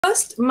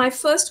my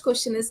first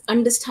question is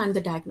understand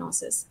the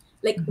diagnosis.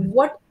 Like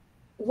what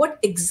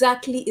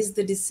exactly is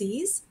the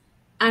disease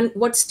and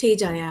what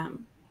stage I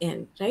am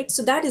in, right?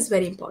 So that is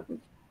very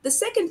important. The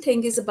second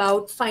thing is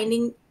about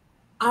finding,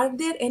 are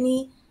there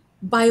any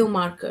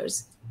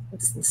biomarkers?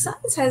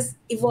 Science has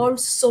evolved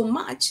so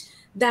much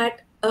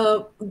that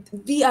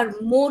we are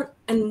more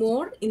and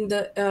more in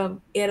the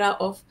era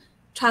of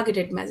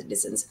targeted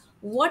medicines.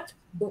 What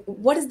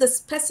is the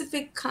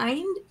specific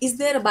kind? Is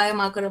there a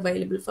biomarker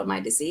available for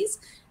my disease?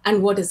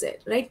 And what is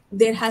it, right?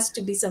 There has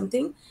to be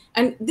something.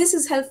 And this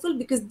is helpful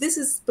because this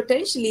is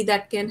potentially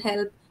that can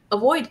help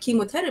avoid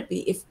chemotherapy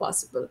if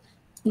possible.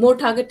 More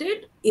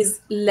targeted is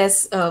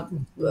less uh,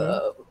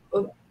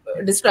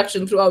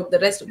 destruction throughout the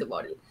rest of the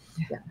body.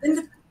 Yeah. Then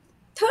the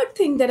third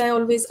thing that I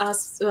always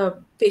ask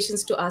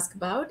patients to ask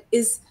about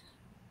is,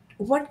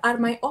 what are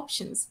my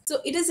options? So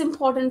it is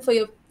important for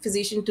your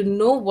physician to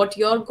know what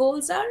your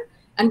goals are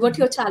and what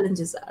your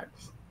challenges are.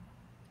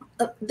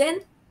 Then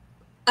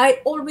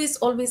I always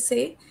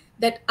say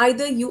that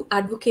either you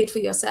advocate for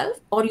yourself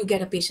or you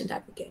get a patient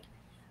advocate.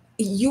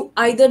 You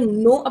either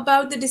know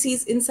about the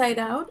disease inside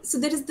out. So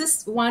there is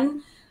this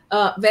one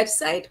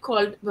website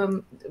called,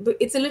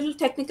 it's a little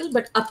technical,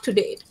 but Up to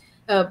Date.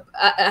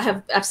 I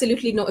have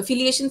absolutely no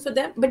affiliation for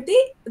them, but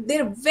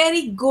they're a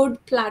very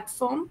good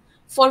platform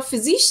for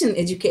physician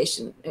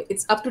education.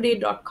 It's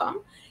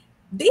uptodate.com.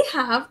 They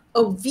have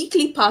a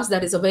weekly pass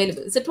that is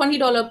available. It's a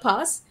 $20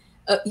 pass.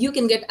 You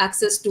can get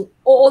access to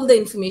all the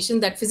information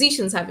that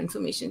physicians have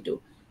information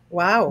to.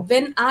 Wow.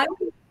 When I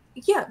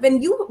Yeah,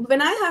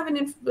 when I have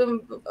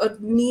a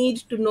need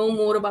to know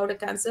more about a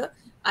cancer,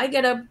 I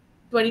get a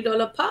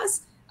 $20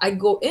 pass. I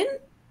go in,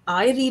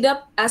 I read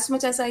up as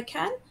much as I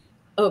can,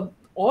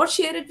 or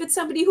share it with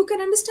somebody who can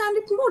understand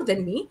it more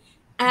than me,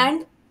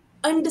 and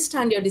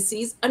understand your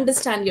disease,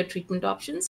 understand your treatment options.